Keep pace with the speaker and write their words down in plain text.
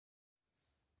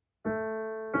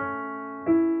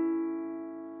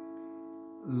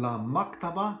La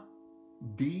máktaba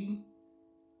di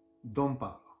Don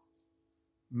Pablo.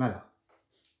 Mela.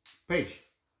 Page.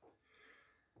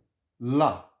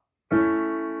 La.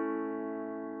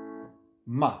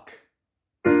 Mak.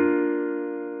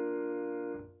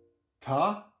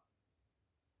 Ta.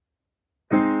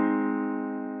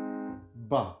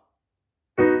 Ba.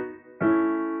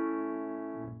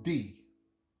 Di.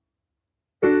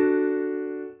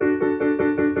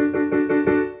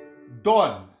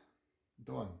 Don.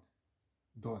 Don.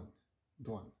 Don.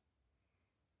 Don.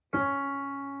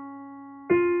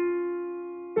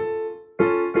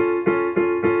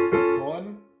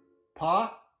 Don.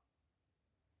 Pa.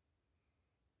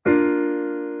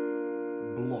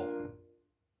 Blo.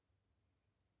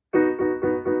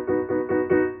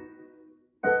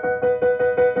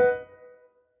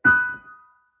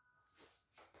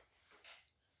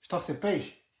 Straks in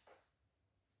page.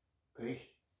 Page.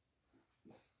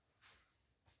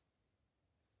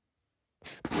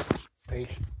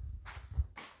 Page.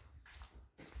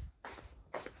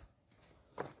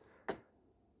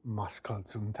 Maskal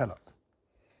zum Teller.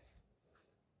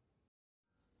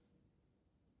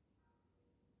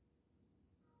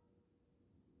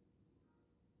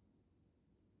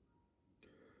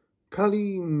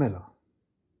 Kaliméla.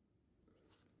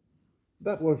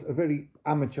 That was a very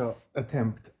amateur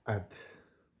attempt at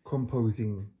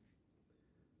composing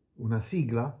una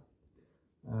sigla,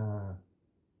 a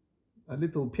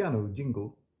little piano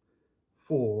jingle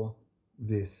for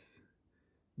this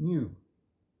new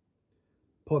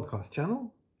podcast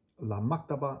channel, La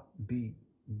máktaba di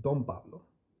Don Pablo.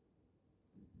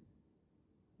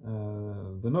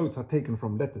 The notes are taken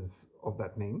from letters of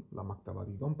that name, La máktaba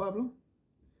di Don Pablo.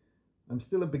 I'm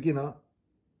still a beginner.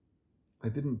 I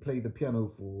didn't play the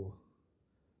piano for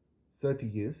 30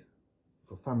 years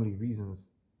for family reasons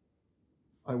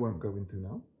I won't go into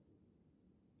now.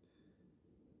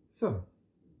 So,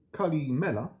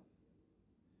 Kaliméla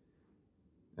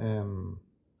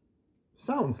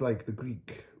sounds like the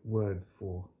Greek word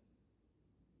for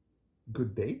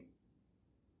good day,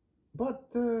 but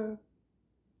I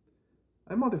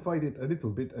modified it a little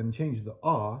bit and changed the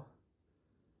R,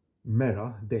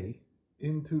 mera, day,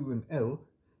 into an L,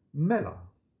 mela,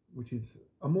 which is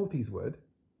a Maltese word.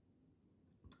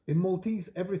 In Maltese,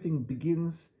 everything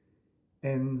begins,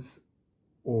 ends,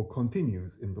 or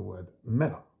continues in the word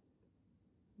mela.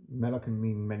 Mela can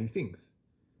mean many things.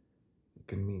 It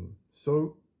can mean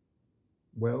so,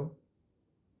 well,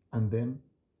 and then,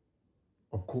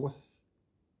 of course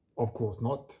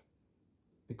not.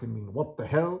 It can mean what the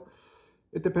hell.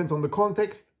 It depends on the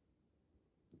context,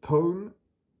 tone,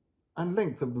 and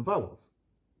length of the vowels.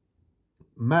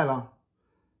 Mela,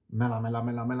 mela, mela,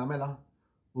 mela, mela, mela,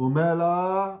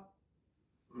 mela,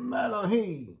 mela,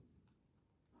 he.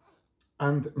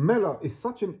 And mela is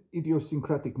such an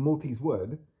idiosyncratic Maltese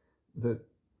word that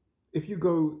if you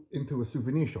go into a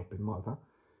souvenir shop in Malta,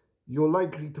 you're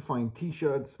likely to find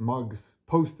t-shirts, mugs,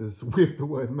 posters with the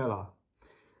word mela.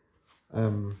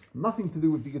 Nothing to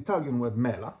do with the Italian word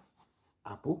mela,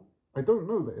 apple. I don't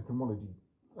know the etymology.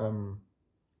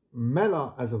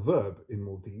 Mela as a verb in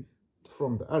Maltese,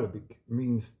 from the Arabic,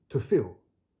 means to fill,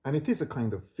 and it is a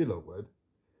kind of filler word.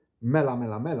 Mela,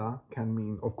 mela, mela can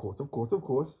mean of course,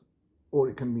 or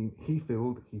it can mean he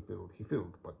filled,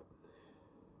 but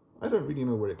I don't really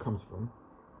know where it comes from.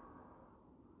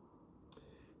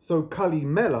 So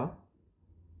Kaliméla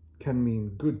can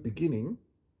mean good beginning,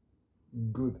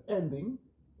 good ending,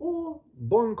 or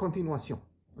bonne continuation,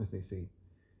 as they say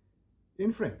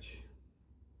in French.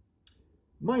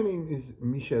 My name is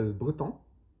Michel Breton,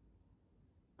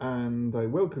 and I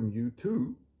welcome you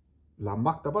to La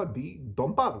máktaba di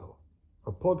Don Pablo,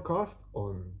 a podcast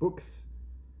on books,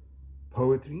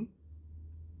 poetry,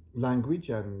 language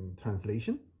and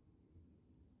translation,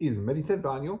 il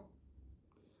Mediterraneo,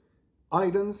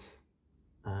 islands,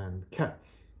 and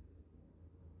cats.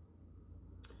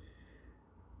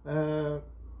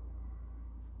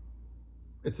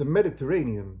 It's a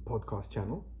Mediterranean podcast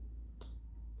channel,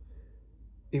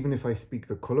 even if I speak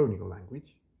the colonial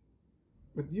language.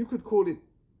 But you could call it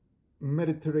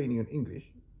Mediterranean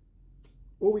English,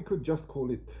 or we could just call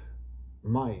it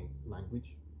my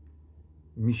language,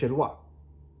 Michelois,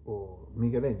 or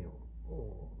Migueleño,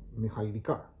 or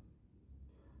Michaelica.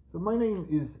 So my name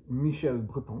is Michel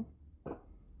Breton,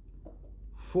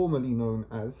 formerly known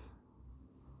as,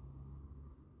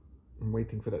 I'm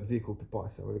waiting for that vehicle to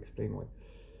pass, I will explain why.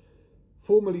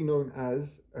 Formerly known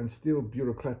as, and still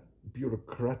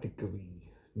bureaucratically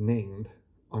named,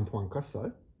 Antoine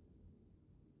Cassal.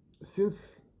 Since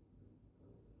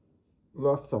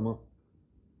last summer,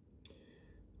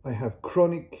 I have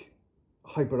chronic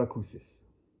hyperacusis.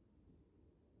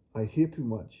 I hear too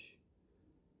much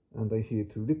and I hear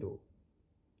too little.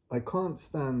 I can't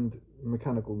stand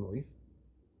mechanical noise,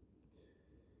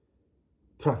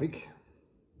 traffic,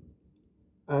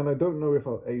 and I don't know if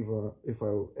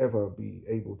I'll ever be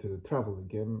able to travel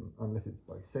again unless it's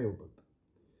by sailboat.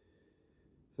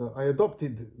 So I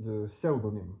adopted the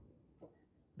pseudonym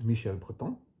Michel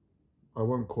Breton. I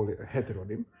won't call it a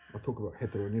heteronym. I'll talk about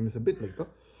heteronyms a bit later.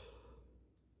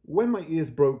 When my ears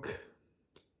broke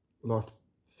last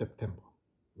September,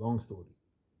 long story,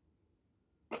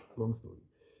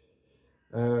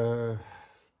 uh,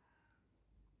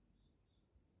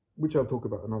 which I'll talk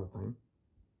about another time.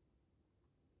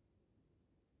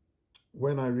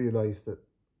 When I realized that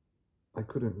I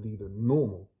couldn't lead a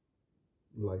normal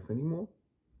life anymore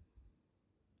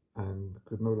and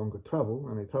could no longer travel,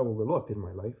 and I traveled a lot in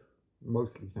my life,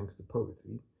 mostly thanks to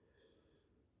poetry,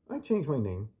 I changed my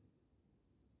name.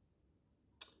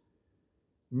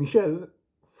 Michel,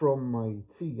 from my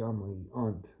tia, my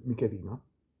aunt Michelina,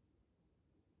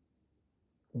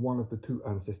 one of the two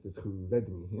ancestors who led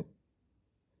me here.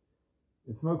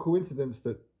 It's no coincidence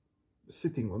that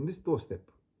sitting on this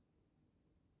doorstep,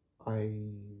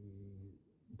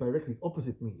 directly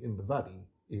opposite me in the valley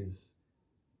is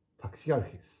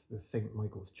Taxiarchis, the St.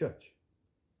 Michael's Church.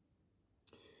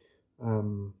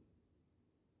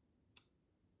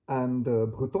 And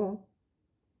Breton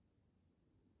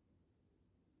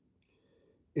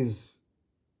is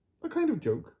a kind of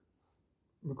joke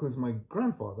because my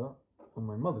grandfather on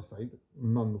my mother's side,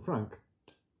 Nonno Frank,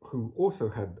 who also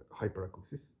had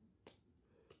hyperacusis,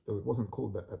 though it wasn't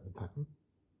called that at the time,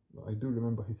 but I do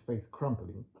remember his face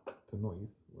crumpling to noise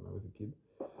when I was a kid,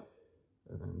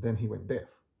 and then he went deaf.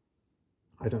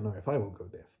 I don't know if I will go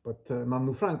deaf, but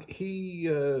Nonno Frank, he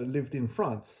lived in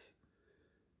France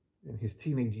in his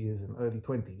teenage years and early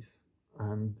 20s,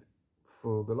 and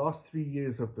for the last 3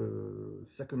 years of the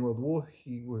Second World War,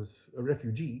 he was a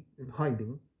refugee in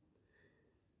hiding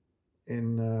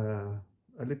in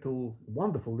a little,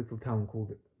 wonderful little town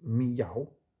called Miao,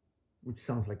 which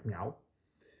sounds like meow.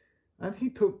 And he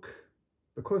took,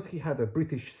 because he had a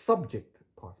British subject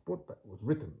passport that was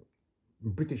written,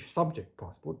 British subject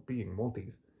passport being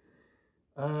Maltese,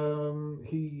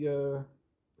 he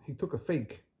took a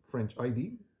fake French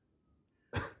ID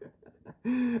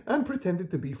and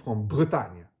pretended to be from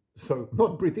Bretagne. So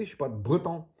not British, but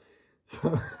Breton.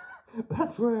 So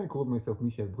that's why I called myself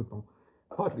Michel Breton,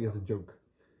 partly as a joke,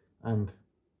 and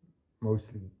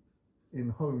mostly in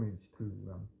homage to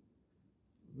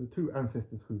the two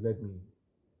ancestors who led me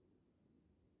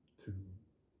to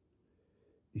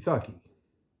Ithaca.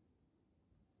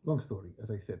 Long story, as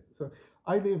I said. So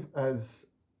I live as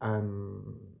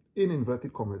an, in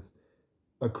inverted commas,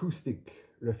 acoustic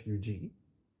refugee,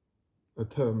 a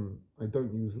term I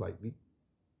don't use lightly,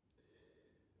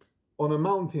 on a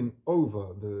mountain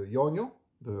over the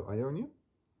Ionian.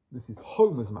 This is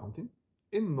Homer's Mountain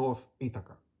in North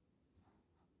Ithaca.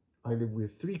 I live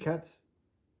with 3 cats,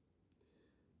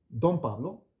 Don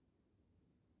Pablo,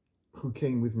 who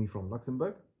came with me from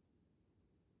Luxembourg,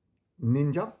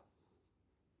 Ninja,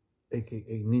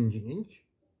 aka Ninja Ninj,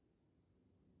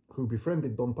 who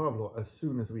befriended Don Pablo as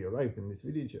soon as we arrived in this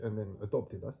village and then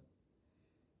adopted us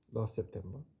last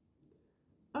September,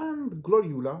 and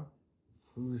Gloriula,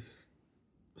 who's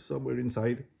somewhere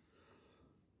inside.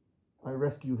 I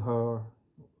rescued her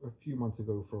a few months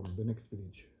ago from the next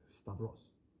village, Stavros.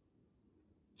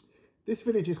 This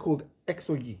village is called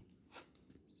Exoyi,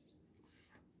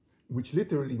 which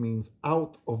literally means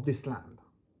out of this land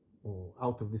or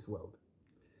out of this world.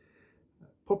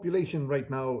 Population right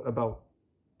now about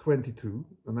 22,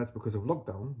 and that's because of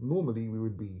lockdown. Normally we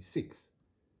would be 6.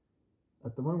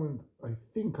 At the moment, I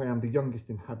think I am the youngest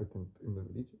inhabitant in the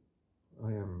village.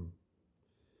 I am,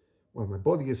 well, my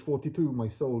body is 42, my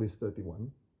soul is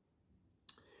 31.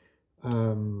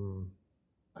 And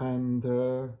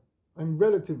I'm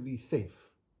relatively safe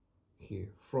here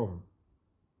from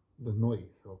the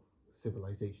noise of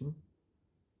civilization.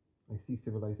 I see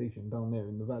civilization down there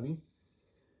in the valley.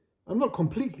 I'm not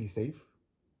completely safe.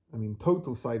 I mean,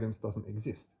 total silence doesn't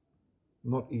exist.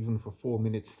 Not even for 4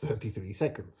 minutes, 33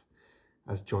 seconds,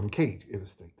 as John Cage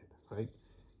illustrated, right?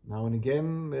 Now and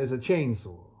again, there's a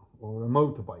chainsaw or a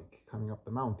motorbike coming up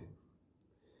the mountain.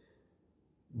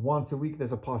 Once a week,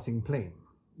 there's a passing plane.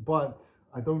 But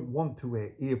I don't want to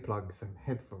wear earplugs and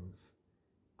headphones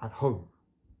at home.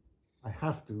 I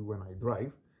have to when I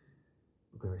drive,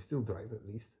 because I still drive at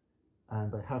least.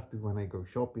 And I have to when I go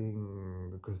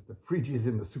shopping, because the fridges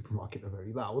in the supermarket are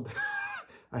very loud.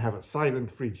 I have a silent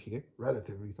fridge here,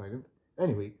 relatively silent.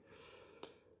 Anyway,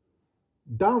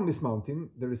 down this mountain,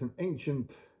 there's an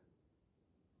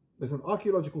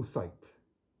archaeological site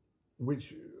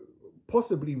which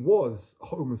possibly was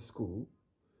Homer's school.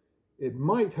 It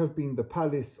might have been the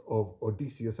palace of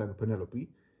Odysseus and Penelope.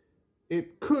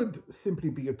 It could simply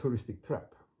be a touristic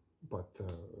trap, but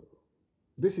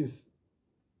this is,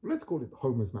 let's call it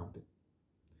Homer's Mountain.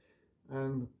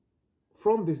 And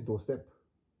from this doorstep,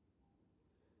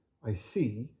 I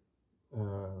see,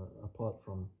 apart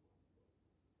from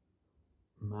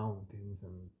mountains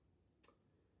and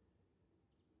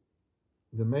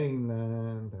the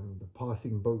mainland and the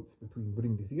passing boats between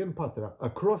Brindisi and Patra,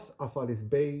 across Afalis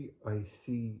Bay, I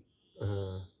see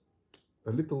a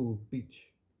little beach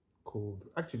called,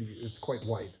 actually, it's quite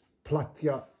wide,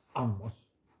 Platia Amos.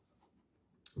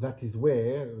 That is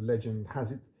where, legend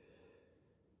has it,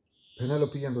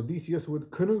 Penelope and Odysseus would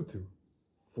canoe to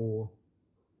for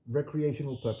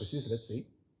recreational purposes, let's say,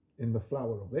 in the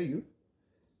flower of their youth.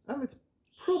 And it's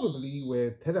probably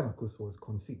where Telemachus was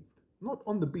conceived. Not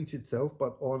on the beach itself,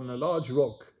 but on a large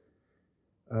rock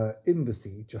in the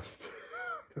sea, just,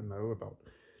 I don't know, about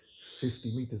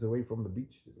 50 meters away from the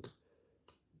beach.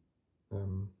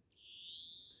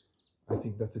 I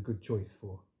think that's a good choice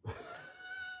for.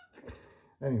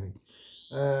 Anyway,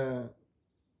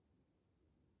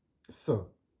 so,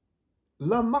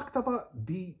 La Máktaba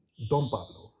di Don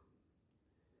Pablo.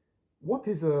 What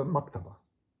is a máktaba?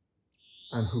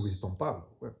 And who is Don Pablo?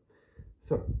 Well,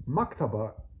 so,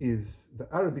 máktaba is the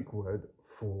Arabic word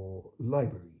for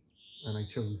library. And I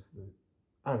chose the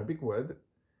Arabic word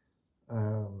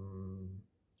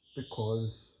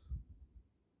because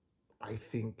I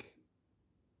think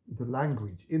the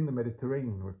language in the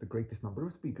Mediterranean with the greatest number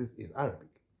of speakers is Arabic.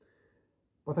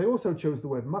 But I also chose the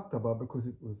word máktaba because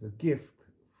it was a gift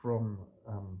from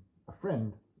a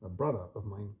friend, a brother of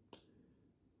mine,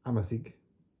 Amazigh,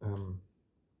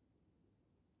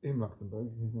 in Luxembourg.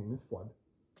 His name is Fouad.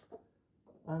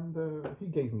 And he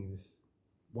gave me this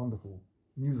wonderful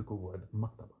musical word,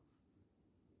 máktaba.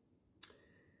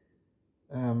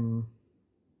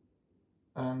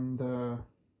 And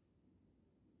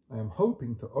I am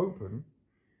hoping to open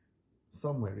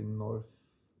somewhere in North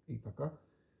Ithaca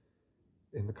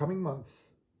in the coming months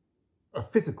a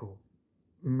physical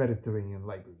Mediterranean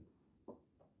library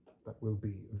that will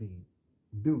be the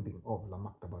building of La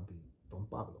Máktaba di Don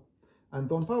Pablo. And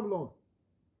Don Pablo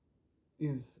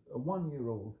is a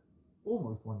 1-year-old,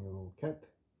 almost 1-year-old cat,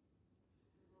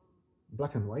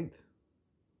 black and white.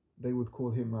 They would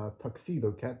call him a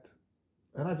tuxedo cat,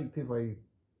 an adjective I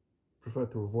prefer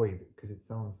to avoid because it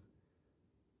sounds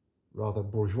rather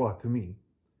bourgeois to me.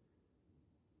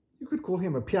 You could call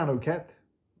him a piano cat,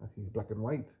 as he's black and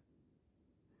white.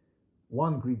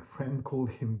 One Greek friend called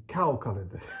him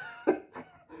cow-colored,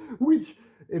 which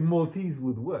in Maltese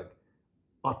would work.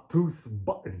 Atus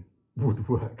buttery would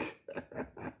work.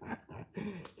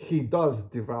 He does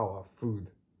devour food,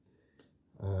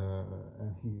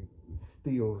 and he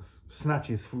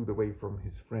snatches food away from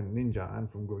his friend Ninja and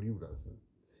from Goriuda. So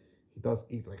he does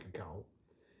eat like a cow.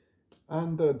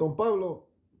 And Don Pablo,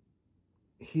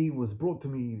 he was brought to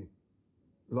me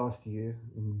last year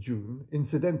in June,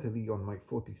 incidentally on my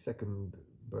 42nd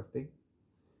birthday.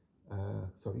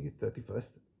 31st.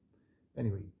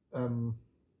 Anyway,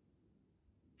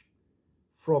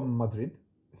 from Madrid.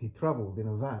 He traveled in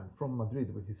a van from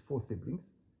Madrid with his 4 siblings,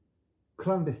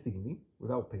 clandestinely,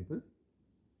 without papers.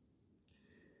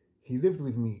 He lived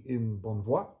with me in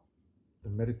Bonnevoie, the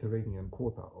Mediterranean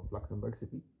quarter of Luxembourg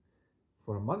City,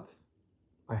 for a month.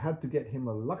 I had to get him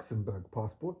a Luxembourg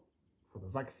passport for the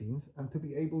vaccines and to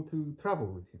be able to travel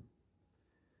with him.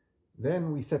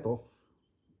 Then we set off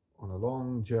on a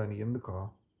long journey in the car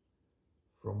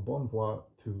from Bonnevoie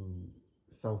to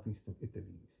southeastern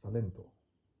Italy, Salento.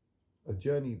 A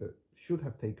journey that should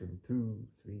have taken 2,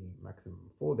 3, maximum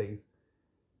 4 days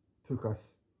took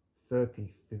us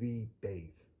 33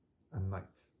 days and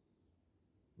nights.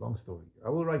 Long story. I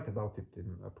will write about it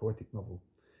in a poetic novel.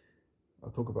 I'll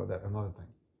talk about that another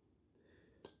time.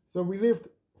 So we lived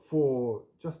for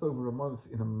just over a month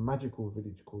in a magical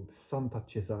village called Santa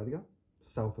Cesaria,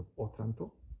 south of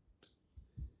Otranto.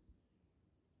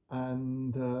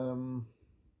 And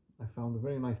I found a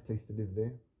very nice place to live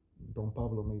there. Don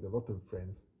Pablo made a lot of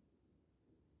friends.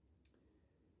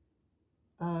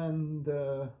 And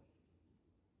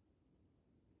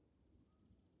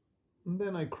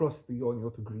then I crossed the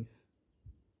Ionian to Greece.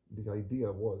 The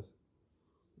idea was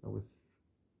I was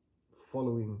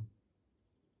following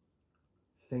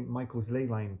St. Michael's ley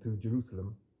line to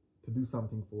Jerusalem to do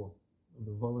something for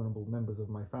the vulnerable members of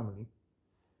my family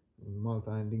in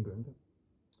Malta and England.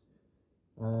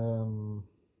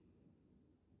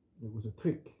 It was a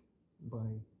trick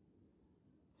by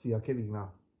Thiakí,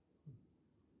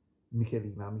 Michel,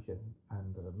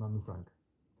 and Nanu Frank.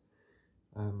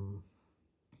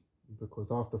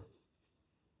 because after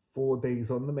 4 days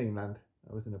on the mainland,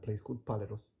 I was in a place called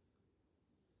Paleros.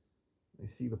 I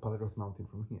see the Paleros mountain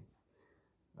from here.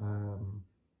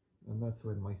 And that's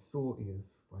when my sore ears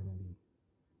finally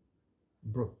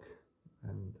broke.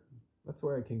 And that's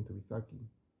why I came to Ithaca.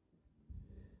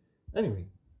 Anyway,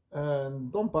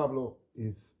 Don Pablo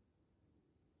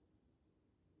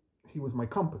he was my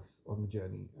compass on the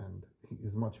journey, and he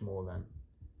is much more than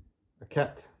a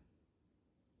cat.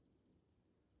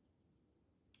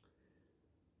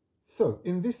 So,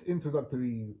 in this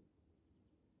introductory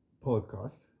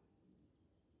podcast,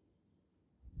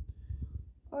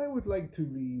 I would like to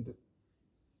read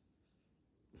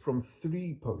from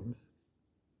 3 poems.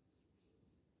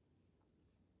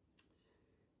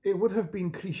 It would have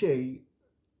been cliché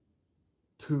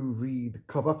to read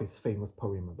Cavafis' famous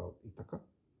poem about Ithaca,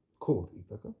 called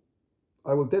Ithaca.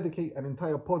 I will dedicate an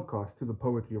entire podcast to the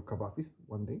poetry of Cavafis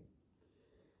one day.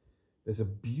 There's a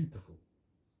beautiful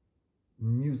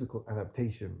musical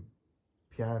adaptation,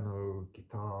 piano,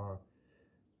 guitar,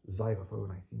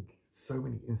 xylophone, I think, so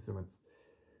many instruments,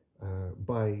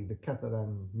 by the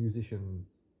Catalan musician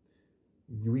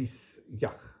Lluís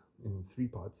Llach in 3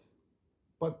 parts,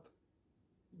 but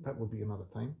that will be another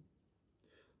time.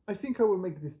 I think I will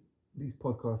make these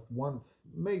podcasts once,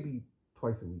 maybe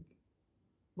twice a week,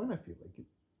 when I feel like it.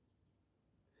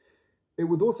 It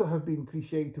would also have been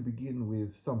cliché to begin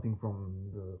with something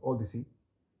from the Odyssey,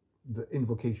 the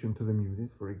invocation to the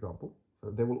Muses, for example. So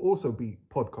there will also be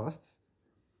podcasts,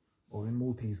 or in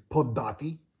Maltese,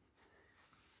 poddati,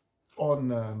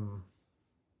 on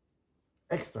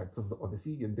extracts of the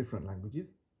Odyssey in different languages.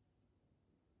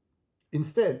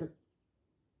 Instead,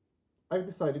 I've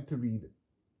decided to read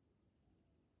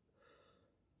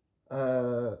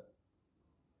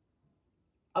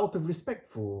out of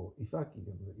respect for Ithaca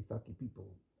and the Ithaca people,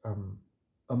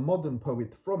 a modern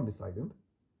poet from this island.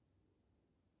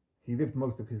 He lived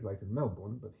most of his life in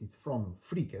Melbourne, but he's from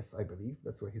Friques, I believe.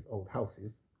 That's where his old house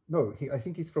is. No, I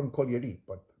think he's from Colliery,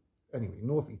 but anyway,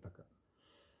 North Ithaca.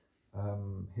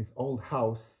 His old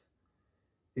house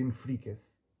in Friques,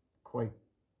 quite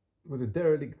with a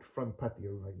derelict front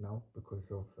patio right now because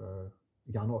of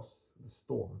Janos, the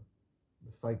storm,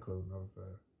 the cyclone of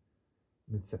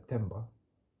mid-September.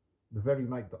 The very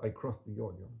night that I crossed the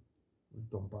Ionian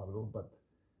with Don Pablo, but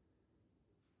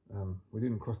we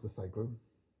didn't cross the cyclone,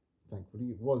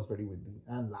 thankfully. It was very windy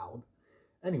and loud.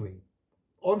 Anyway,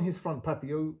 on his front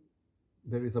patio,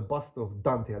 there is a bust of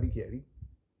Dante Alighieri,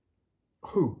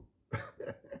 who,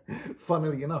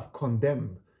 funnily enough,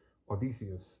 condemned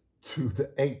Odysseus to the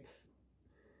 8th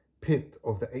pit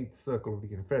of the 8th circle of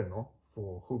the Inferno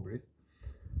for hubris.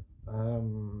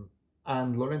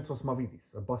 And Lorenzo Smavilis,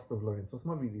 a bust of Lorenzo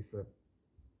Smavilis, a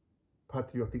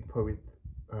patriotic poet,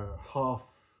 half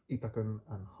Ithacan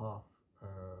and half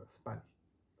Spanish.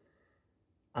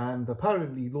 And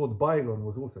apparently Lord Byron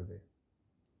was also there.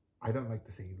 I don't like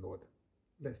to say Lord.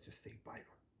 Let's just say Byron.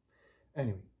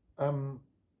 Anyway,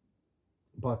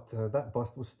 but that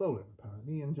bust was stolen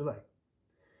apparently in July.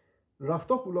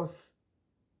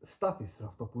 Státhis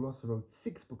Raftópoulos wrote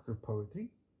 6 books of poetry.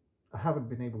 I haven't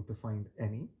been able to find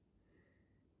any.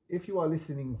 If you are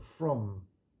listening from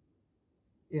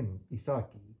in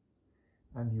Ithaca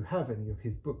and you have any of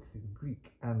his books in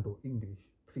Greek and or English,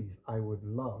 please, I would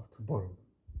love to borrow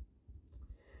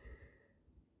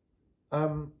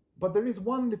them. But there is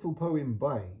one little poem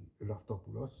by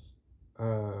Raftópoulos,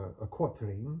 a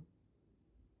quatrain,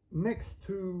 next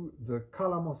to the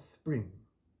Kalamos spring,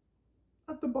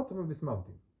 at the bottom of this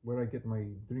mountain, where I get my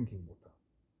drinking water.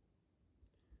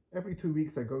 Every 2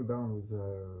 weeks I go down with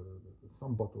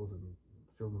some bottles and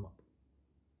fill them up.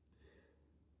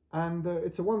 And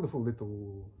it's a wonderful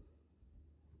little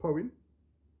poem.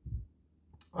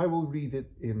 I will read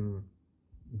it in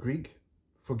Greek.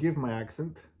 Forgive my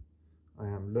accent. I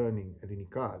am learning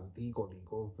Ellinika,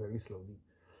 ligo, very slowly.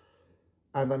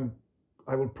 And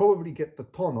I will probably get the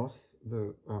tonos,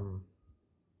 the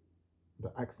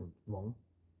accent wrong.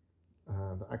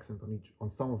 The accent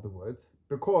on some of the words,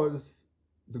 because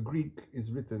the Greek is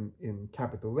written in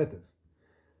capital letters.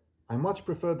 I much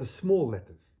prefer the small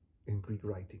letters in Greek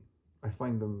writing. I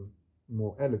find them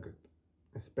more elegant,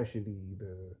 especially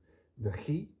the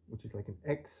chi, which is like an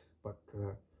X, but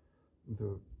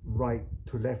the right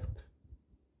to left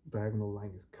diagonal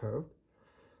line is curved.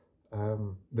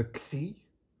 The xi,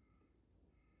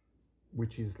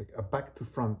 which is like a back to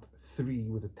front 3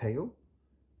 with a tail,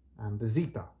 and the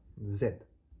zeta, the Z.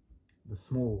 The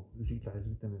small zeta is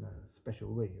written in a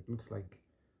special way. It looks like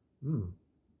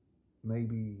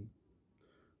maybe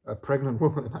a pregnant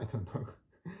woman, I don't know.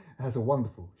 It has a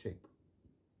wonderful shape.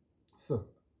 So,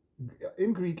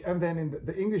 in Greek, and then in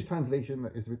the English translation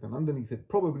that is written underneath it,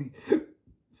 probably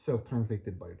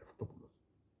self-translated by Raftópoulos.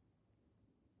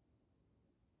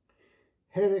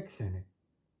 Herexene,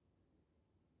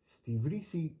 στη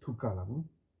βρύση του κάλαμου,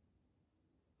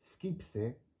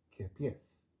 σκύψε και πιες,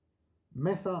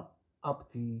 μέσα απ'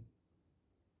 τη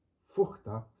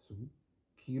φούχτα σου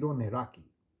κύρο νεράκι.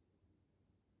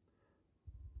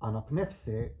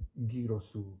 Αναπνεύσε γύρω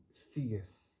σου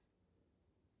θείες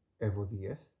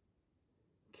ευωδίες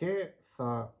και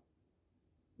θα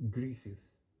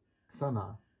γκρίσεις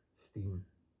ξανά στην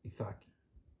Ithaki.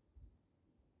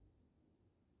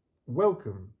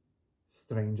 Welcome,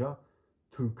 stranger,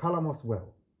 to Kalamos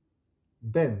well.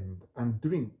 Bend and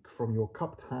drink from your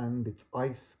cupped hand its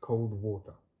ice-cold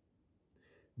water.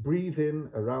 Breathe in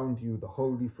around you the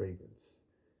holy fragrance,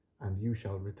 and you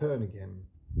shall return again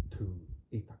to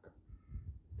Ithaca.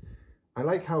 I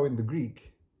like how in the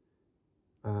Greek,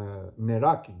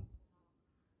 neraki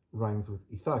rhymes with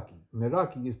Ithaki.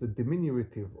 Neraki is the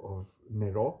diminutive of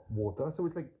nero, water, so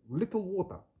it's like little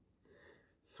water,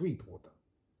 sweet water.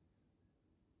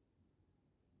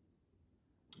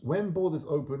 When borders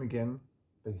open again,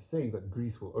 they say that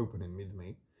Greece will open in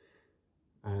mid-May,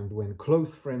 and when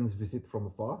close friends visit from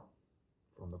afar,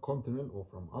 from the continent or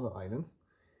from other islands,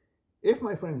 if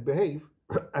my friends behave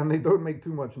and they don't make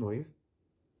too much noise,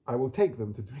 I will take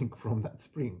them to drink from that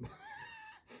spring.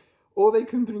 Or they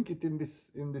can drink it in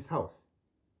this house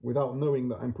without knowing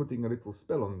that I'm putting a little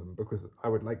spell on them, because I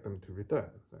would like them to return.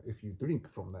 So if you drink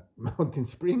from that mountain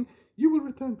spring, you will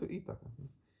return to Ithaca.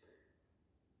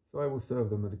 So I will serve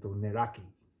them a little neraki.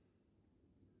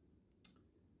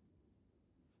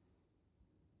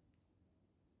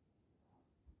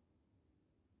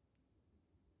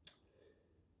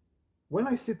 When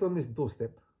I sit on this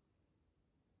doorstep,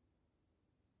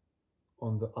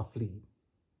 on the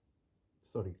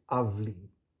avli,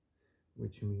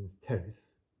 which means terrace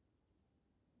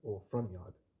or front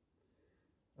yard,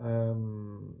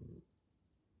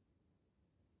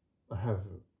 I have,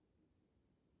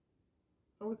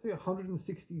 I would say,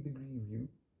 160-degree view,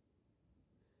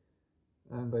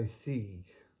 and I see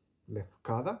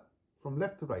Lefkada. From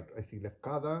left to right, I see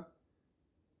Lefkada,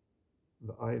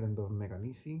 the island of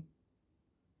Meganisi.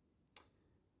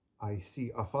 I see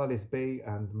Afales Bay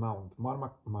and Mount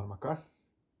Marmakas.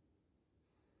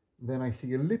 Then I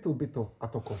see a little bit of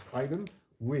Atokos Island,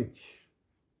 which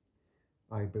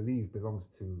I believe belongs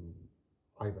to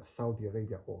either Saudi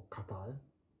Arabia or Qatar,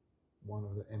 one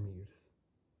of the emirs.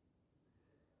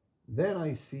 Then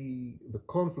I see the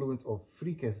confluence of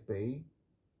Frikes Bay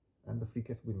and the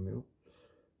Frikes Windmill,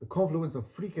 the confluence of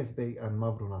Frikes Bay and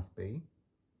Mavronas Bay.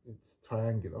 It's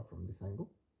triangular from this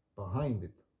angle. Behind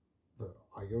it, the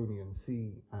Ionian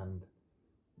Sea and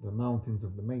the mountains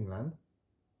of the mainland.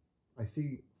 I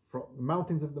see from the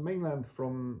mountains of the mainland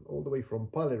from all the way from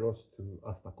Paleros to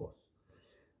Astakos.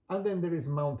 And then there is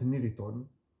Mount Niriton,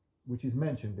 which is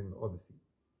mentioned in the Odyssey.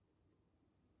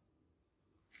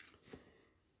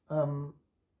 And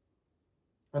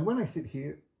when I sit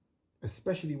here,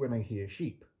 especially when I hear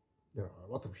sheep, there are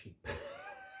a lot of sheep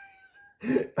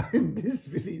in this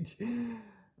village,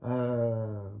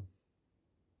 and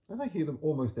I hear them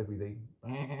almost every day,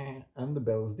 and the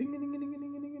bells ding ding ding ding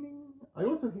ding ding ding. I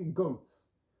also hear goats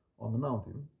on the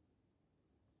mountain,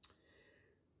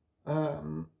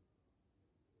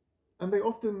 and they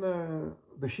often,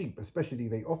 the sheep especially,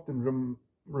 they often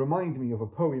remind me of a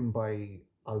poem by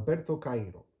Alberto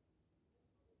Caeiro,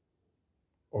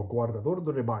 O Guardador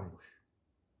de Rebanhos.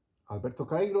 Alberto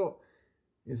Caeiro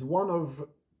is one of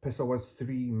Pessoa's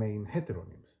three main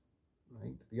heteronyms,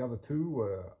 right? The other two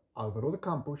were Álvaro de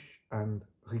Campos and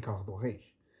Ricardo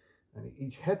Reis. And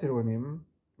each heteronym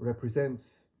represents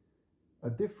a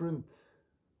different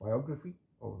biography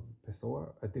of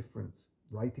Pessoa, a different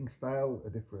writing style, a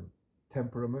different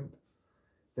temperament.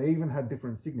 They even had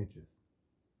different signatures.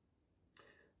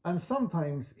 And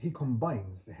sometimes he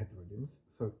combines the heteronyms.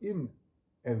 So in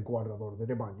El Guardador de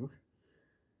Rebaños,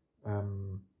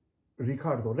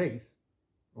 Ricardo Reis,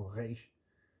 or Reis,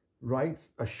 writes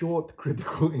a short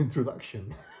critical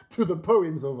introduction to the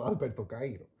poems of Alberto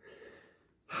Caeiro.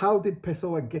 How did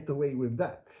Pessoa get away with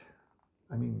that?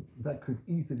 I mean, that could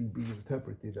easily be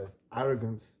interpreted as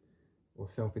arrogance or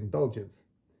self-indulgence.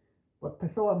 But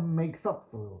Pessoa makes up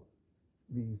for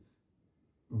these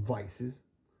vices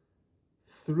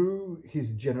through his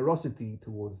generosity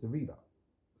towards the reader.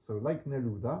 So like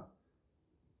Neruda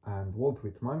and Walt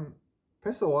Whitman,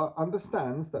 Pessoa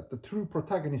understands that the true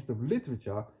protagonist of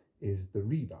literature is the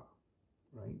reader,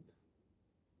 right?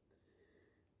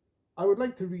 I would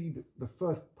like to read the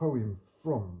first poem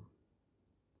from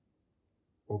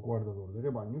O Guardador de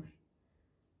Rebaños,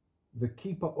 The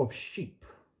Keeper of Sheep.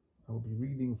 I will be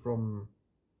reading from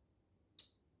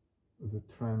the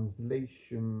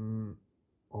translation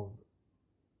of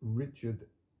Richard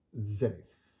Zenith.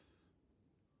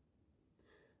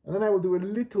 And then I will do a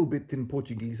little bit in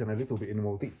Portuguese and a little bit in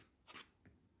Maltese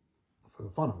for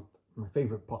the fun of it, my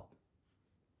favorite part.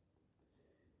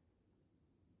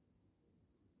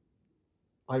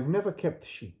 I've never kept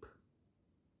sheep,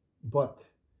 but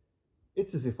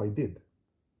it's as if I did.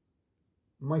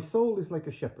 My soul is like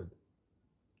a shepherd.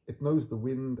 It knows the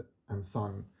wind and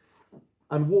sun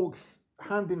and walks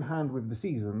hand in hand with the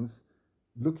seasons,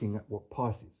 looking at what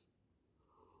passes.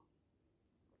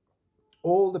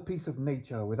 All the peace of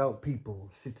nature without people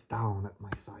sits down at my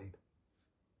side.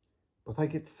 But I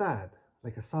get sad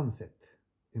like a sunset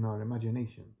in our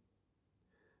imagination,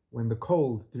 when the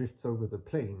cold drifts over the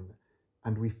plain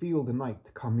and we feel the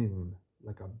night come in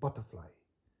like a butterfly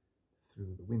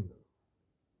through the window.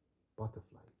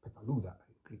 Butterfly, petaluda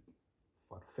in Greek,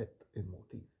 farfet in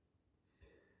Maltese.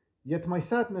 Yet my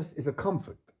sadness is a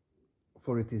comfort,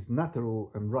 for it is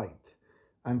natural and right,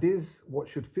 and is what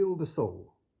should fill the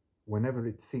soul whenever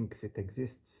it thinks it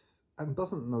exists and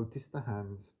doesn't notice the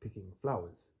hands picking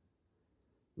flowers.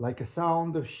 Like a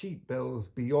sound of sheep bells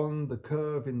beyond the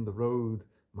curve in the road,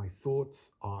 my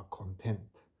thoughts are content.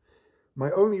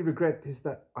 My only regret is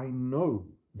that I know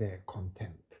they're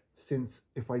content, since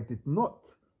if I did not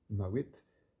know it,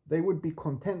 they would be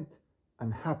content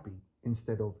and happy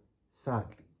instead of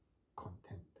sadly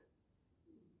content.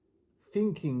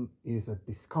 Thinking is a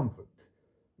discomfort,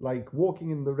 like walking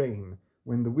in the rain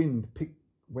when the wind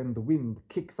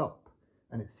kicks up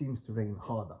and it seems to rain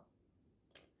harder.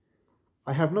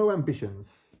 I have no ambitions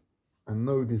and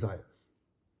no desires.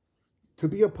 To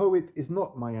be a poet is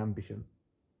not my ambition.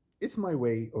 It's my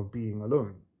way of being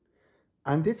alone.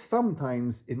 And if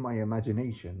sometimes in my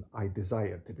imagination I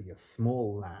desire to be a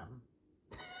small lamb,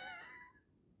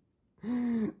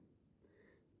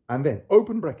 and then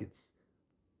open brackets,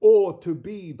 or to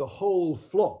be the whole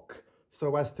flock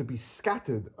so as to be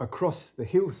scattered across the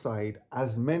hillside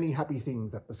as many happy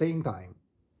things at the same time,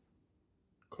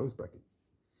 close brackets.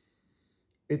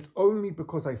 It's only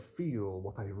because I feel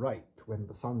what I write when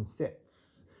the sun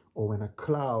sets, or when a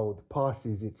cloud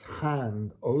passes its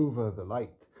hand over the light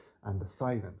and the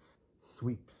silence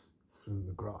sweeps through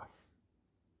the grass.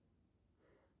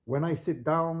 When I sit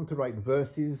down to write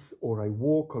verses, or I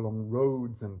walk along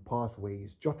roads and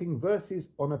pathways, jotting verses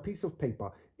on a piece of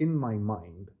paper in my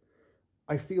mind,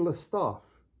 I feel a staff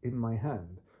in my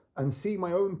hand and see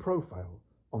my own profile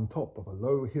on top of a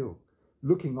low hill,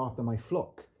 looking after my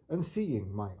flock and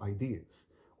seeing my ideas,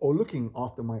 or looking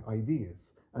after my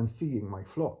ideas and seeing my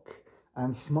flock,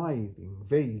 and smiling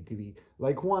vaguely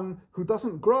like one who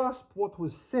doesn't grasp what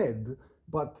was said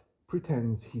but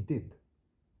pretends he did.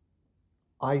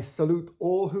 I salute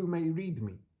all who may read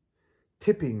me,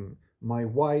 tipping my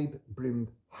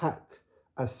wide-brimmed hat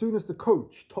as soon as the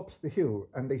coach tops the hill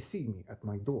and they see me at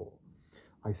my door.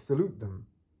 I salute them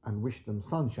and wish them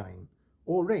sunshine,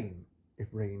 or rain if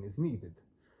rain is needed,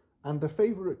 and a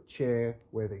favorite chair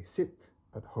where they sit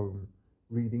at home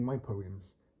reading my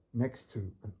poems next to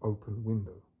an open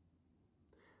window.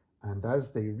 And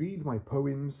as they read my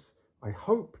poems, I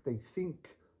hope they think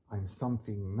I'm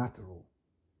something natural.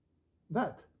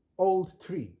 That old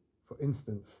tree, for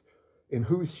instance, in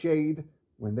whose shade,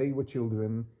 when they were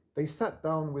children, they sat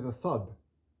down with a thud,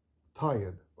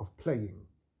 tired of playing,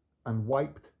 and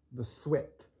wiped the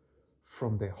sweat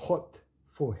from their hot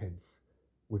foreheads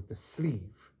with the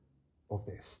sleeve of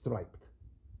their striped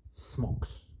smocks.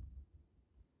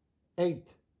 8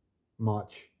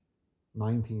 March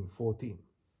 1914.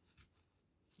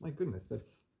 My goodness, that's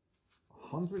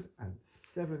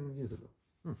 107 years ago.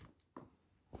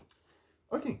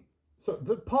 Okay, so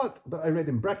the part that I read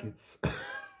in brackets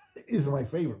is my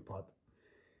favorite part.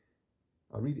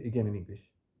 I'll read it again in English.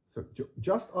 So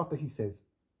just after he says,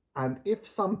 and if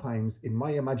sometimes in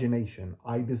my imagination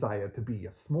I desire to be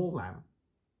a small lamb,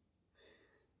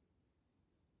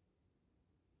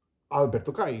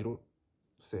 Alberto Caeiro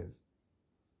says,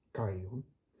 Caeiro,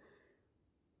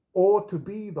 or to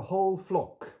be the whole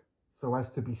flock so as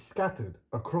to be scattered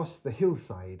across the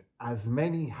hillside as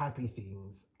many happy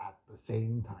things at the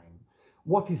same time.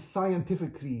 What is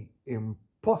scientifically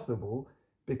impossible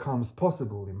becomes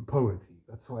possible in poetry.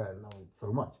 That's why I love it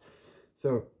so much.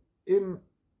 So in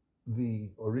the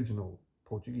original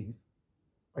Portuguese,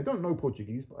 I don't know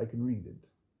Portuguese, but I can read it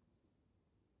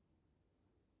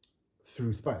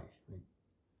through Spanish.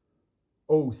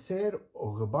 Ou ser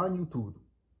o rebanho tudo,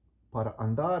 para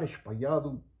andar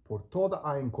espalhado por toda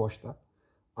a encosta,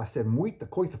 a ser muita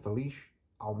coisa feliz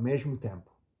ao mesmo tempo.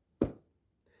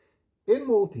 in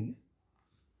Maltese.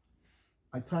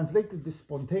 I translated this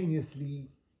spontaneously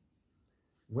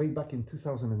way back in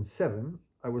 2007.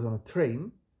 I was on a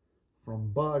train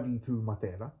from Bari to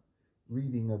Matera,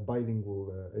 reading a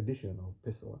bilingual edition of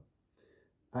Pessoa.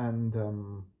 And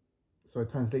so I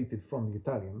translated from the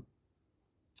Italian.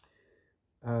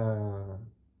 And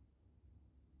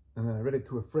then I read it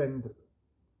to a friend,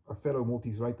 a fellow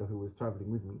Maltese writer who was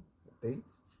traveling with me that day.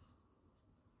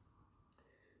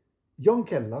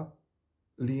 Jonkella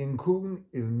li nkun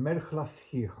il-merħla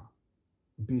sħiħa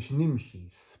biex nimxi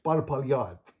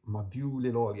sparpaljat ma' dju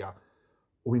l-olja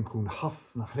u nkun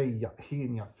ħafna ħrejja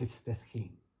ħinja fl-istess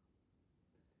ħin.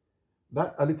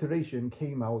 That alliteration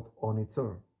came out on its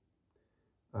own,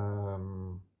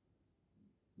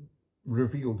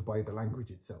 revealed by the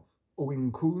language itself. U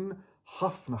nkun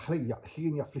ħafna ħrejja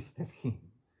ħinja fl-istess ħin.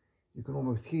 You can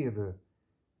almost hear the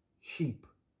sheep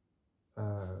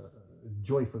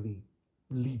joyfully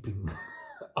leaping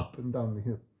up and down the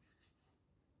hill.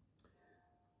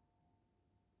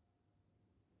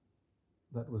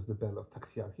 That was the bell of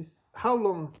Thiakí. How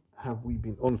long have we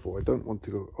been on for? I don't want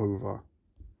to go over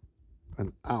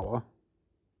an hour.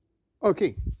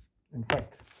 Okay, in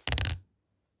fact,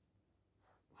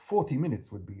 40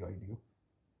 minutes would be ideal.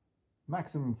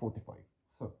 Maximum 45.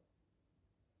 So,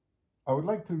 I would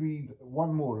like to read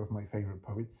one more of my favorite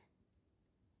poets,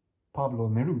 Pablo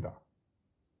Neruda.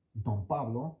 Don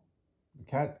Pablo, the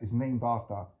cat, is named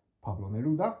after Pablo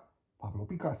Neruda, Pablo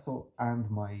Picasso,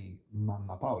 and my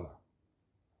Nonna Paula,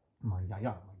 my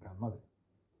yaya, my grandmother.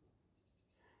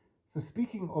 So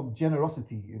speaking of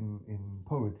generosity in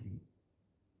poetry,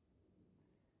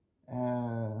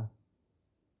 Pablo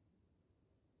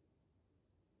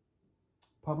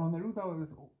Neruda was,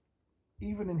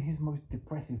 even in his most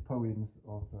depressive poems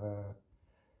of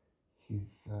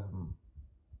his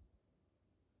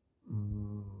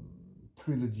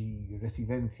trilogy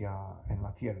Residencia en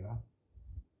la Tierra,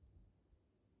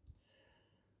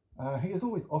 he is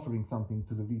always offering something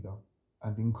to the reader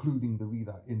and including the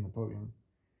reader in the poem,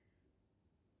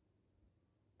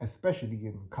 especially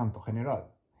in Canto General,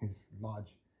 his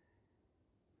large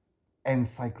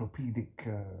encyclopedic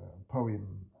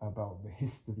poem about the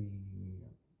history,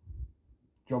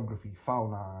 geography,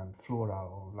 fauna, and flora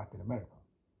of Latin America.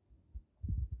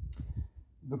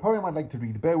 The poem I'd like to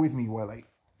read, bear with me while I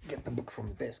get the book from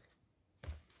the desk,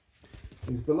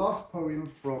 is the last poem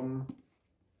from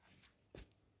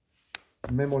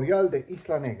Memorial de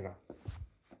Isla Negra.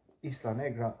 Isla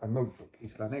Negra, a notebook.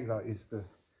 Isla Negra is the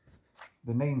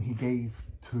name he gave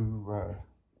to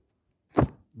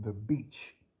the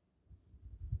beach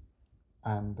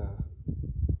and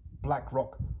Black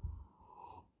Rock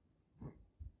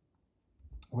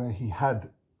where he had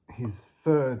his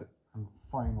third and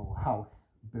final house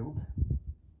built,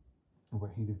 where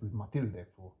he lived with Matilde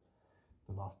for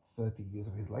the last 30 years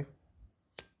of his life,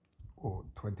 or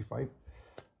 25.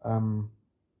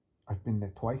 I've been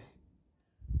there twice.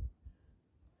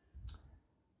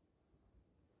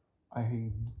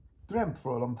 I dreamt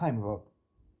for a long time about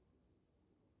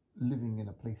living in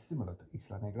a place similar to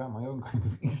Isla Negra, my own kind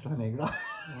of Isla Negra.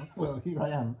 Well, here I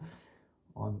am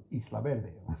on Isla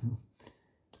Verde.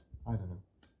 I don't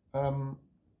know.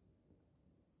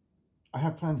 I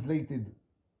have translated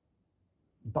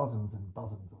dozens and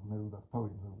dozens of Neruda's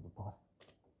poems over the past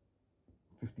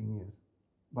 15 years,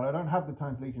 but I don't have the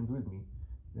translations with me.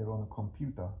 They're on a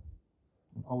computer,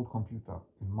 an old computer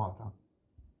in Malta.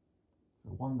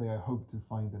 So one day I hope to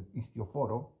find an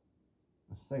istioforo,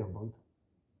 a sailboat,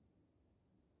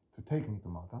 to take me to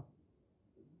Malta,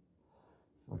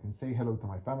 so I can say hello to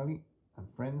my family and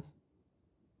friends,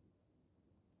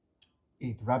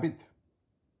 eat rabbit,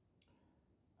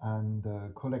 and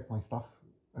collect my stuff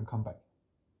and come back.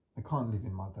 I can't live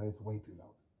in Malta, it's way too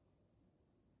loud.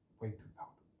 Way too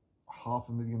loud.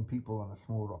 500,000 people on a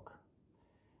small rock.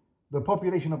 The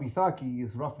population of Ithaca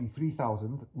is roughly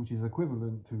 3,000, which is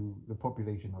equivalent to the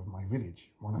population of my village,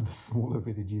 one of the smaller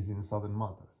villages in southern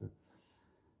Malta. So,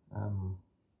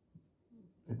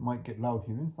 it might get loud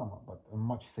here in summer, but I'm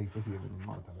much safer here than in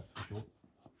Malta, that's for sure.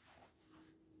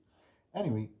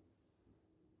 Anyway,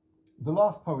 the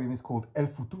last poem is called El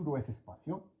futuro es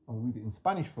espacio. I'll read it in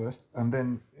Spanish first, and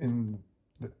then in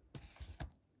the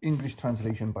English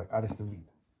translation by Alistair Reid.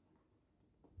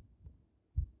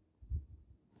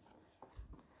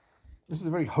 This is a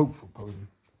very hopeful poem,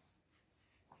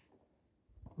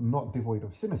 not devoid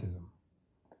of cynicism.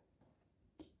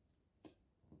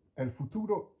 El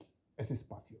futuro es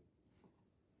espacio.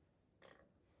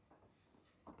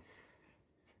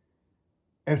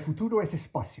 El futuro es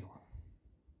espacio.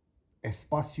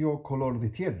 Espacio color de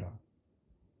tierra,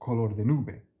 color de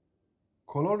nube,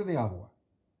 color de agua,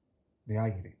 de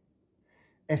aire,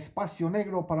 espacio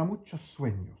negro para muchos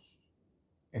sueños,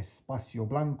 espacio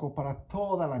blanco para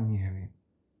toda la nieve,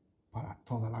 para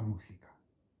toda la música.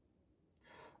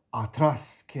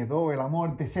 Atrás quedó el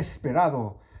amor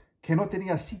desesperado que no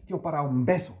tenía sitio para un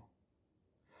beso.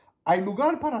 Hay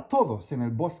lugar para todos en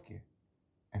el bosque,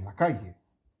 en la calle,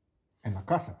 en la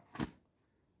casa.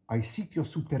 Hay sitio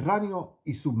subterráneo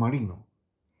y submarino.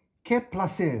 Qué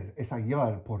placer es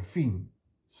hallar por fin,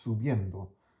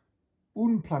 subiendo,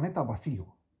 un planeta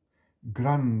vacío.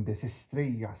 Grandes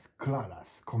estrellas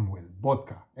claras como el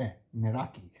vodka,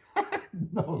 Neraki.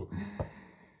 No.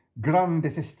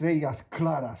 Grandes estrellas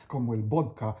claras como el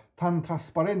vodka, tan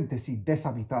transparentes y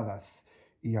deshabitadas.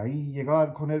 Y ahí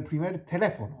llegar con el primer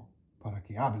teléfono para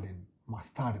que hablen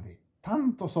más tarde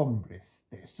tantos hombres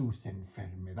de sus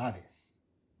enfermedades.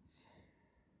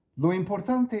 Lo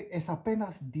importante es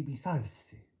apenas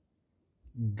divisarse,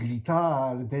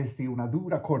 gritar desde una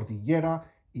dura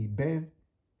cordillera y ver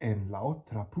en la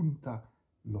otra punta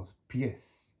los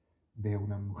pies de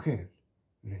una mujer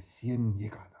recién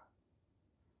llegada.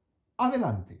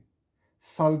 Adelante,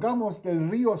 salgamos del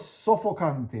río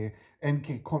sofocante en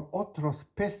que con otros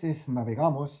peces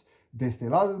navegamos desde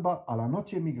el alba a la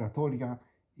noche migratoria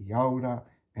y ahora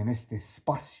en este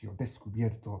espacio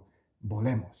descubierto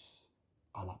volemos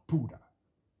a la pura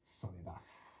soledad.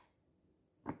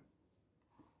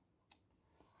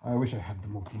 I wish I had the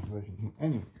Maltese version here.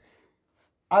 Anyway,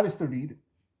 Alistair Reid,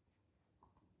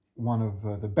 one of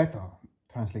the better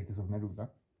translators of Neruda,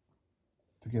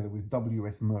 together with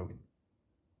W.S. Merwin.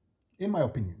 In my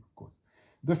opinion, of course,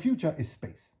 the future is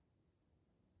space.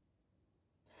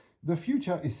 The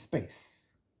future is space.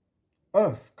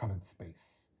 Earth-colored space.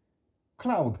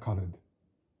 Cloud-colored.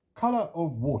 Color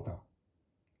of water.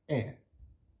 Air.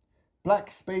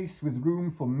 Black space with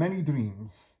room for many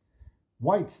dreams.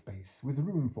 White space with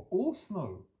room for all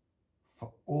snow,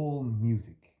 for all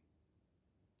music.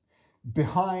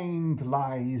 Behind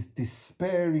lies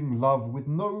despairing love with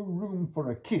no room for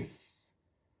a kiss.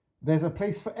 There's a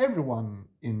place for everyone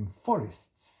in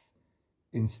forests,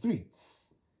 in streets,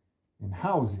 in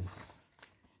houses.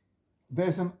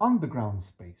 There's an underground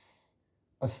space,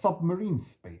 a submarine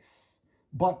space.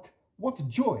 But what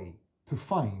joy to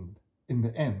find in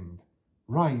the end,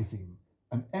 rising,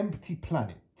 an empty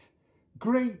planet,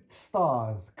 great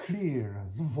stars clear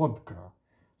as vodka,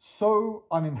 so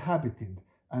uninhabited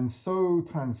and so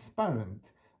transparent,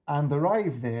 and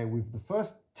arrive there with the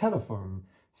first telephone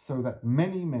so that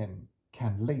many men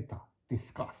can later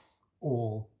discuss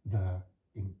all their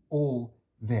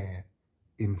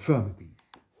infirmities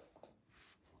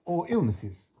or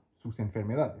illnesses, sus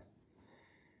enfermedades.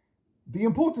 The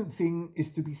important thing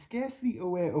is to be scarcely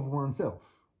aware of oneself.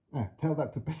 Tell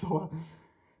that to Pessoa.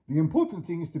 The important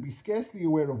thing is to be scarcely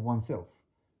aware of oneself,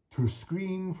 to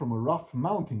screen from a rough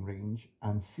mountain range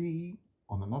and see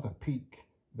on another peak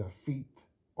the feet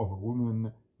of a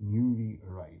woman newly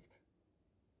arrived.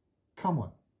 Come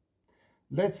on,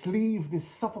 let's leave this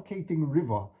suffocating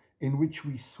river in which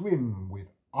we swim with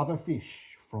other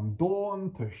fish from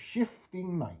dawn to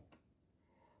shifting night.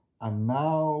 And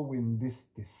now in this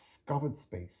discovered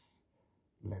space,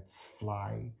 let's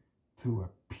fly to a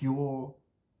pure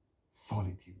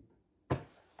solitude.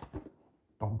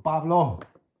 Don Pablo.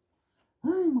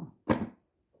 Don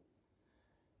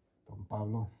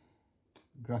Pablo,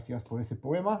 gracias por ese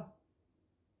poema.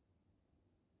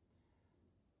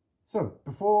 So,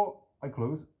 before I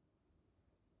close,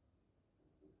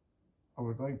 I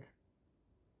would like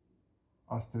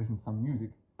us to listen to some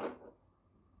music.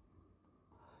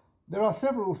 There are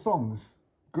several songs,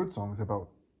 good songs about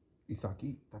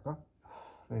Ithaca.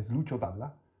 There's Lucio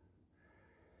Dalla.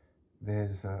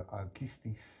 There's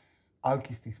Alkistis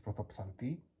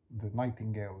Protopsalti, the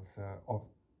nightingales of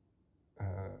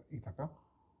Ithaca.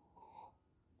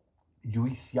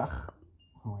 Juisiach,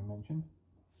 who I mentioned.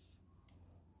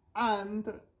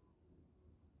 And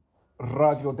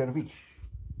Radiodervish,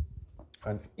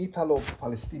 an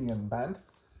Italo-Palestinian band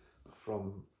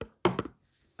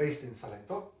based in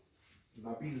Salento.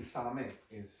 Nabil Salameh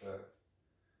is the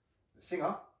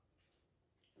singer.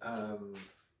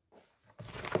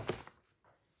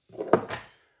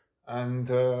 And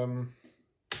they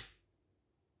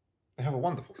have a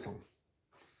wonderful song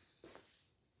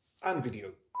and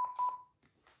video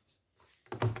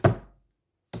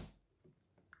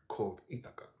called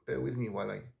Ithaca. Bear with me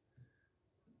while I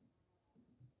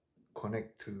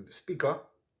connect to the speaker.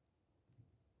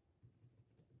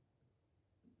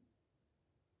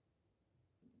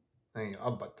 Hey,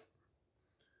 Abbat.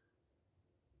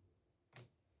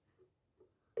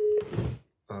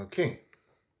 Okay.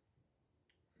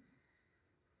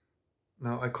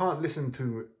 Now I can't listen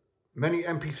to Many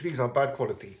MP3s are bad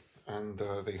quality and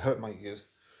they hurt my ears.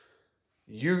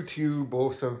 YouTube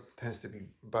also tends to be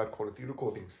bad quality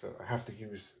recordings, so I have to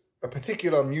use a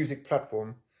particular music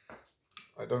platform.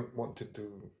 I don't want to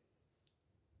do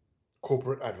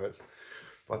corporate adverts,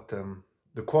 but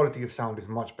the quality of sound is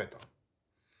much better.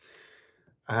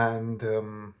 And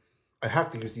I have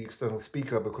to use the external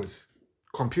speaker because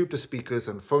computer speakers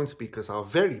and phone speakers are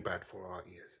very bad for our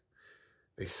ears.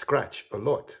 They scratch a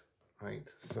lot, right?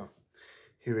 So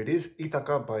here it is,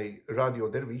 Ithaca by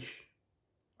Radiodervish.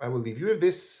 I will leave you with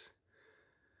this.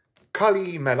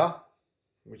 Kaliméla,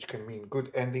 which can mean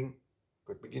good ending,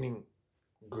 good beginning,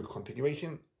 good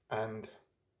continuation. And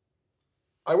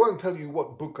I won't tell you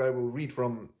what book I will read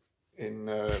from in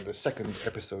the second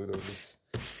episode of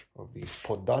the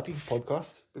Poddati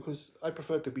podcast, because I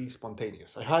prefer to be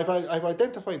spontaneous. I've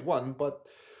identified one, but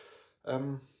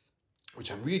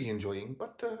which I'm really enjoying,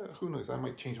 but who knows, I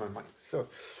might change my mind. So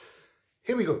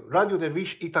here we go.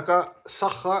 Radiodervish, Ithaca,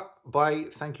 Sacha, bye.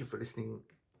 Thank you for listening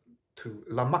to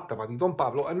La Máktaba di Don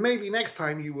Pablo, and maybe next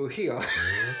time you will hear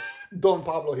Don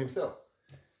Pablo himself,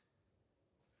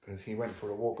 because he went for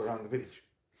a walk around the village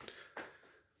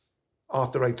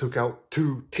after I took out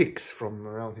 2 ticks from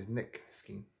around his neck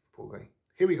skin. Poor guy.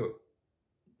 Here we go.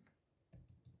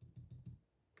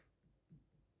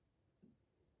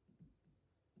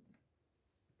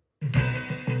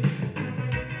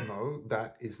 No,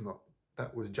 that is not.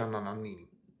 That was Gianna Nannini.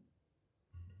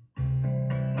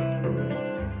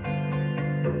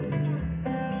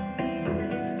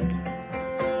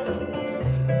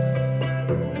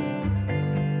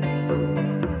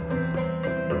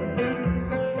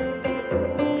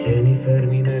 Tieni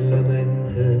fermi nella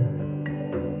mente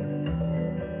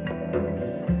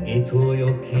i tuoi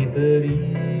occhi per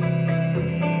Ithaca,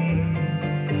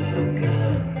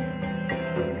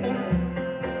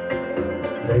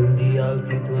 rendi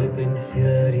alti i tuoi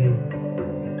pensieri,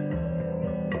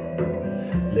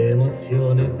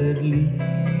 l'emozione per l'isola,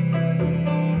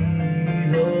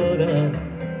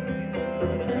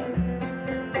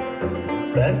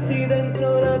 persi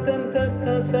dentro la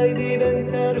tempesta, sai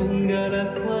diventa lunga la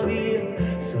tua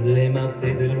via, sulle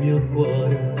mappe del mio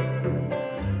cuore,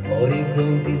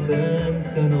 orizzonti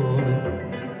senza nome,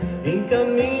 in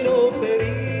cammino per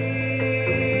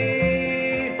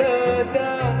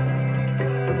Ithaca,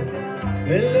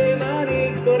 nelle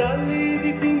mani coralli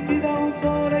dipinti da un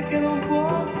sole che non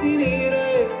può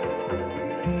finire,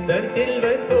 senti il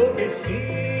vento che scivola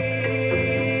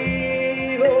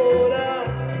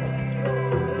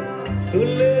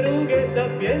sulle rughe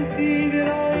sapienti di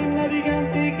eroi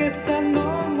naviganti che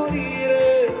sanno morire.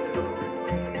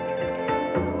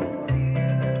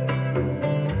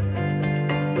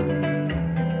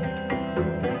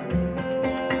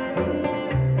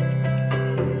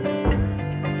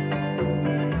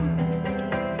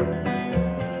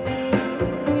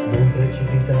 Non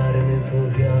precipitare nel tuo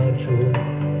viaggio,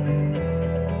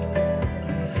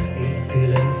 il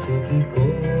silenzio ti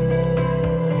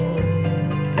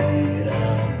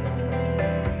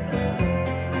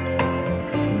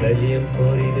negli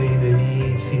empori dei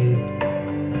nemici,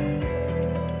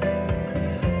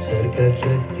 cerca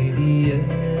gesti di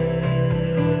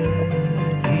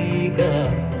etica,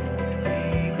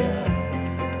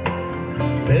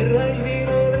 berrà il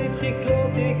vino dei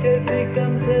ciclopi che ti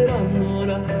canteranno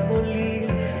la follia,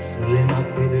 sulle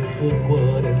mappe del tuo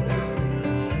cuore,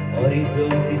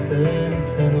 orizzonti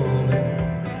senza nome,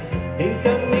 in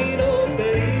cammino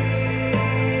per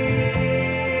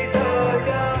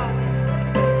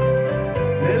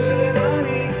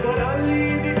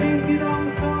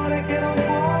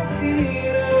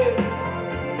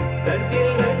senti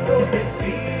il vento che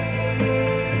scivola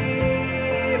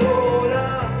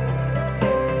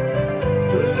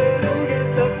sulle rughe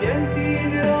sapienti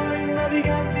di eroi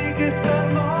naviganti che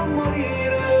sanno morire.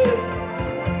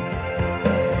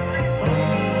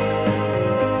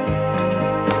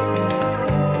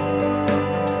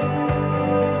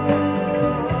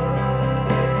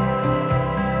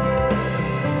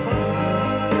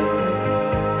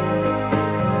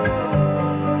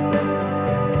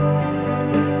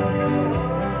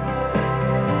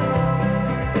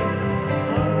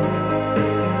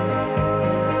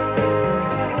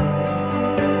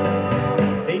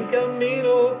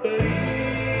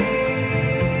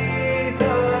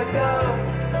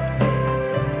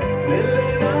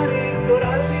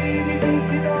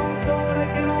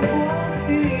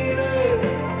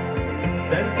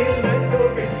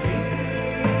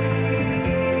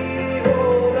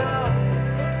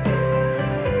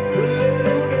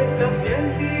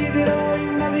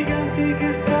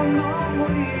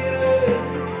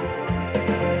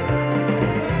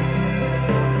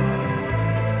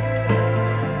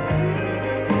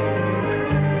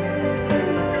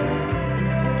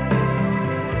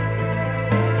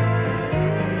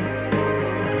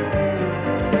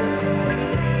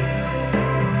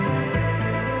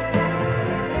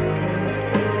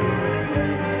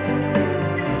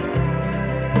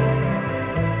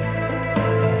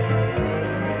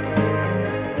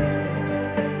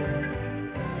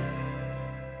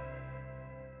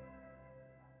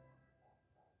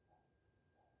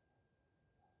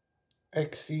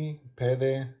 6,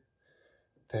 5,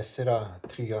 4,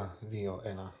 3, 2,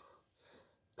 1.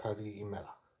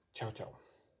 Kaliméla. Ciao, ciao.